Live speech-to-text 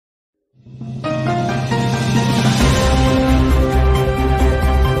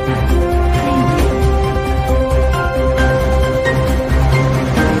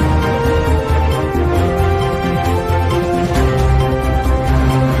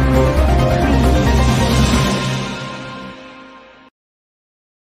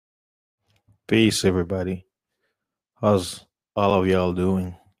Peace, everybody. How's all of y'all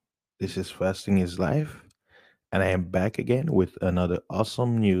doing? This is Fasting is Life, and I am back again with another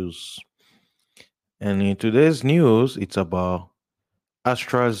awesome news. And in today's news, it's about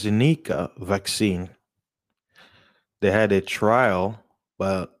AstraZeneca vaccine. They had a trial,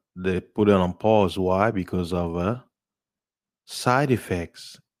 but they put it on pause. Why? Because of side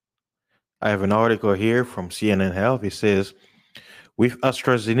effects. I have an article here from CNN Health. It says, with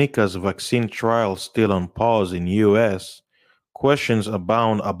AstraZeneca's vaccine trial still on pause in US, questions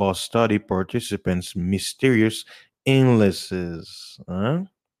abound about study participants' mysterious illnesses. Huh?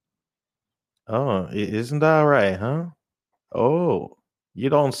 Oh, isn't that right, huh? Oh, you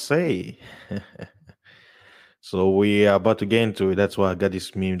don't say. So we are about to get into it. That's why I got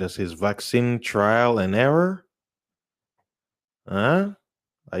this meme that says vaccine trial and error. Huh?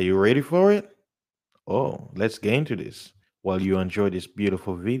 Are you ready for it? Oh, let's get into this while you enjoy this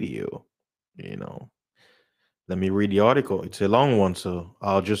beautiful video. You know, let me read the article. It's a long one, so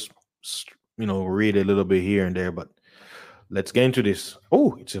I'll just, read a little bit here and there, but let's get into this.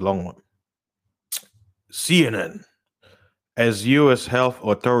 Oh, it's a long one. CNN. As U.S. health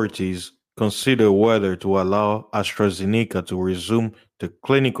authorities consider whether to allow AstraZeneca to resume the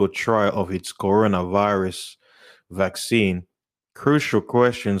clinical trial of its coronavirus vaccine, crucial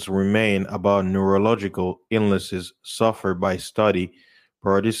questions remain about neurological illnesses suffered by study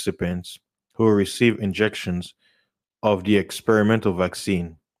participants who receive injections of the experimental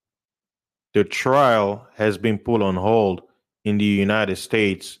vaccine. The trial has been put on hold in the United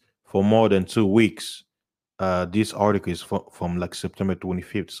States for more than 2 weeks. This article is from like September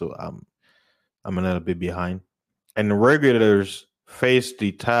 25th, so I'm a little bit behind. And regulators face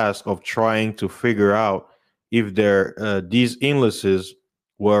the task of trying to figure out if these illnesses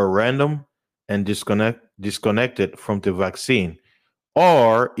were random and disconnected from the vaccine,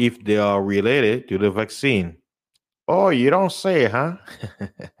 or if they are related to the vaccine. Oh, you don't say, huh?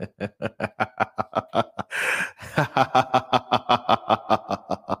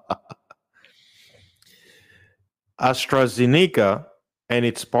 AstraZeneca and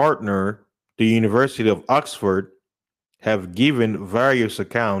its partner, the University of Oxford, have given various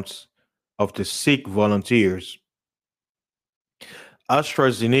accounts of the sick volunteers.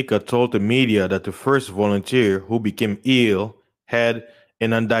 AstraZeneca told the media that the first volunteer who became ill had an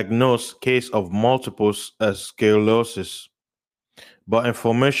undiagnosed case of multiple sclerosis. But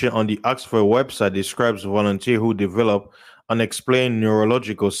information on the Oxford website describes a volunteer who developed unexplained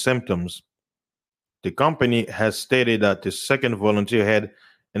neurological symptoms. The company has stated that the second volunteer had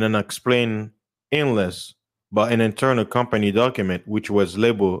an unexplained illness, but an internal company document, which was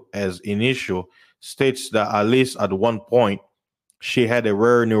labeled as initial, states that at least at one point she had a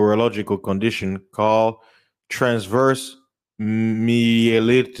rare neurological condition called transverse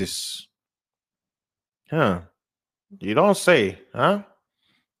myelitis. Huh. You don't say, huh?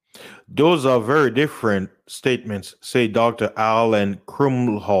 Those are very different statements, say Dr. Alan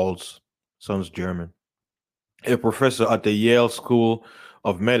Krumholz, sounds German, a professor at the Yale School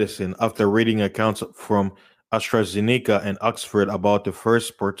of Medicine, after reading accounts from AstraZeneca and Oxford about the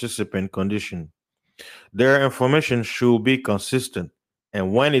first participant condition. Their information should be consistent.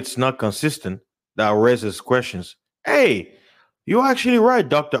 And when it's not consistent, that raises questions. Hey, you're actually right,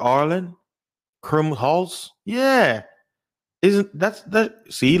 Dr. Arlen Krumholz. Yeah. Isn't that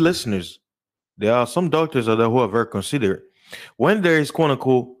see, listeners? There are some doctors out there who are very considerate. When there is quote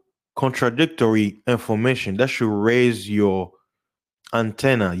unquote contradictory information, that should raise your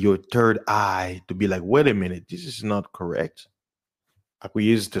antenna, your third eye, to be like, wait a minute, this is not correct. Like we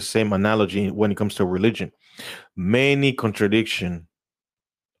use the same analogy when it comes to religion. Many contradiction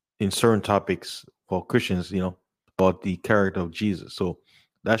in certain topics for Christians, about the character of Jesus. So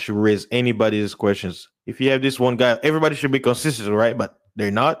that should raise anybody's questions. If you have this one guy, everybody should be consistent, right? But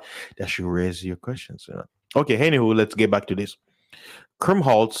they're not. That should raise your questions. Okay, anywho, let's get back to this.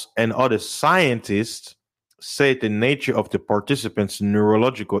 Krumholtz and other scientists say the nature of the participants'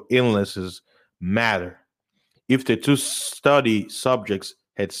 neurological illnesses matter. If the two study subjects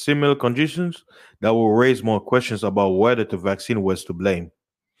had similar conditions, that will raise more questions about whether the vaccine was to blame.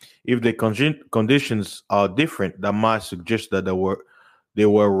 If the conditions are different, that might suggest that they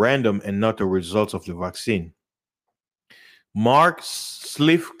were random and not the results of the vaccine. Mark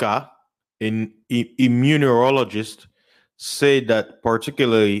Slivka, an immunologist, said that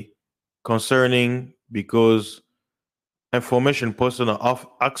particularly concerning because information posted on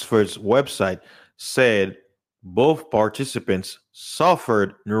Oxford's website said both participants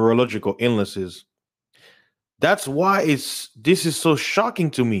suffered neurological illnesses. That's why this is so shocking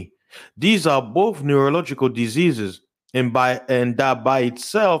to me. These are both neurological diseases, And that by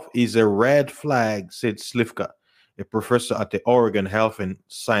itself is a red flag, said Slivka, a professor at the Oregon Health and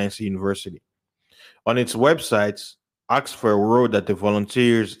Science University. On its websites, Oxford wrote that the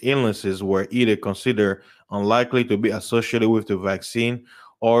volunteers' illnesses were either considered unlikely to be associated with the vaccine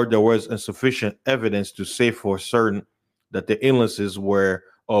or there was insufficient evidence to say for certain that the illnesses were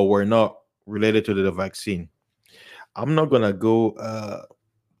or were not related to the vaccine. I'm not gonna go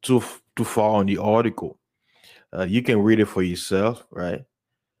too far on the article. You can read it for yourself, right?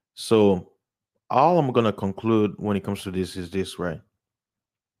 So all I'm gonna conclude when it comes to this is this, right?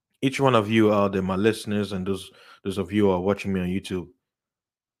 Each one of you out there, my listeners, and those of you who are watching me on YouTube,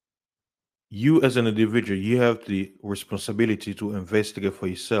 you as an individual, you have the responsibility to investigate for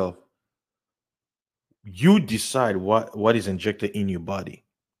yourself. You decide what is injected in your body,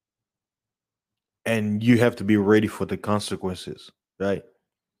 and you have to be ready for the consequences, right?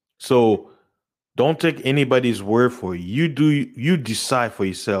 So don't take anybody's word for it. You decide for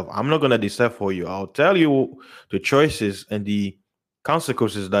yourself. I'm not gonna decide for you. I'll tell you the choices and the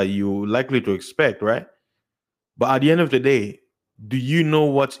consequences that you likely to expect, right? But at the end of the day, do you know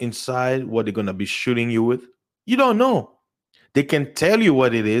what's inside what they're gonna be shooting you with? You don't know. They can tell you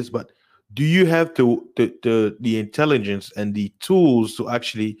what it is, but do you have the intelligence and the tools to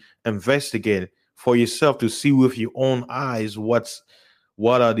actually investigate for yourself to see with your own eyes what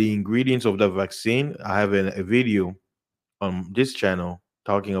are the ingredients of the vaccine? I have a video on this channel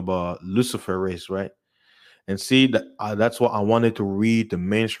talking about luciferase, right? And see that that's what I wanted to read the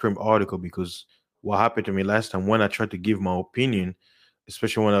mainstream article because what happened to me last time when I tried to give my opinion,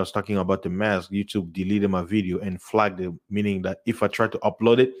 especially when I was talking about the mask, YouTube deleted my video and flagged it, meaning that if I try to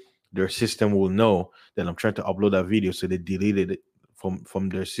upload it, their system will know that I'm trying to upload that video, so they deleted it from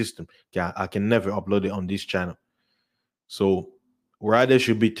their system. Yeah, I can never upload it on this channel. So rather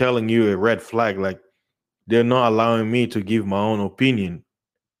should be telling you a red flag, like they're not allowing me to give my own opinion,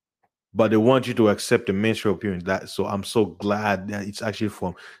 but they want you to accept the mainstream opinion. That so I'm so glad that it's actually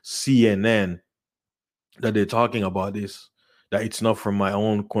from CNN that they're talking about this, that it's not from my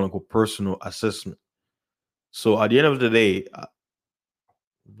own quote unquote personal assessment. So at the end of the day,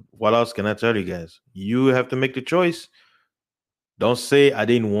 what else can I tell you guys? You have to make the choice. Don't say I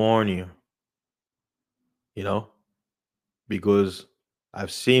didn't warn you, you know, because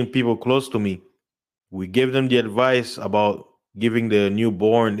I've seen people close to me. We gave them the advice about giving the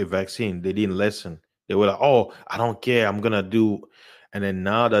newborn the vaccine. They didn't listen. They were like, "Oh, I don't care. I'm gonna do." And then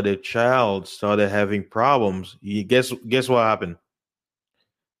now that the child started having problems, you guess what happened?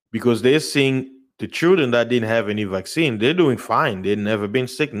 Because they're seeing the children that didn't have any vaccine, they're doing fine. They've never been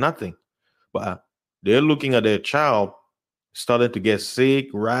sick, nothing. But they're looking at their child starting to get sick,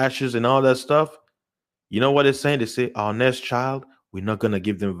 rashes, and all that stuff. You know what they're saying? They say, "Our next child, we're not gonna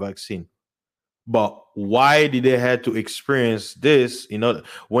give them vaccine." But why did they have to experience this,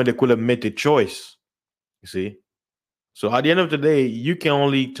 when they could have made the choice? You see? So at the end of the day, you can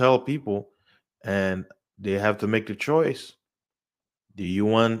only tell people and they have to make the choice. Do you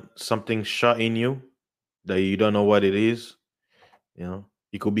want something shot in you that you don't know what it is?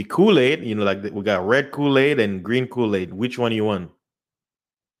 It could be Kool-Aid, like we got red Kool-Aid and green Kool-Aid. Which one you want?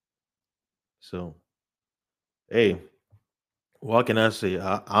 So, hey, what can I say?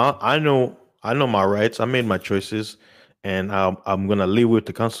 I know my rights. I made my choices, and I'm gonna live with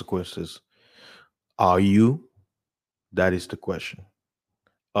the consequences. Are you? That is the question.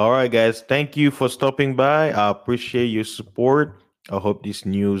 All right, guys. Thank you for stopping by. I appreciate your support. I hope this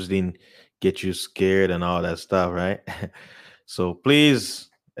news didn't get you scared and all that stuff, right? So please,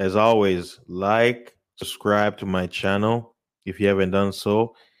 as always, like, subscribe to my channel if you haven't done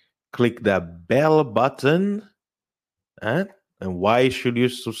so. Click that bell button. eh? And why should you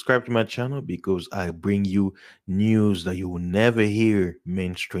subscribe to my channel? Because I bring you news that you will never hear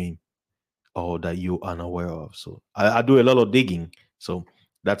mainstream or that you're unaware of. So I do a lot of digging. So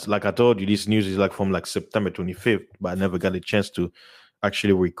that's like I told you, this news is like from like September 25th, but I never got a chance to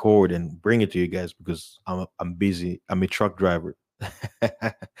actually record and bring it to you guys because I'm busy. I'm a truck driver.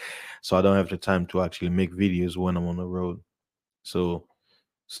 So I don't have the time to actually make videos when I'm on the road. So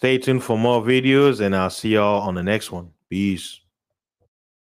stay tuned for more videos and I'll see y'all on the next one. Peace.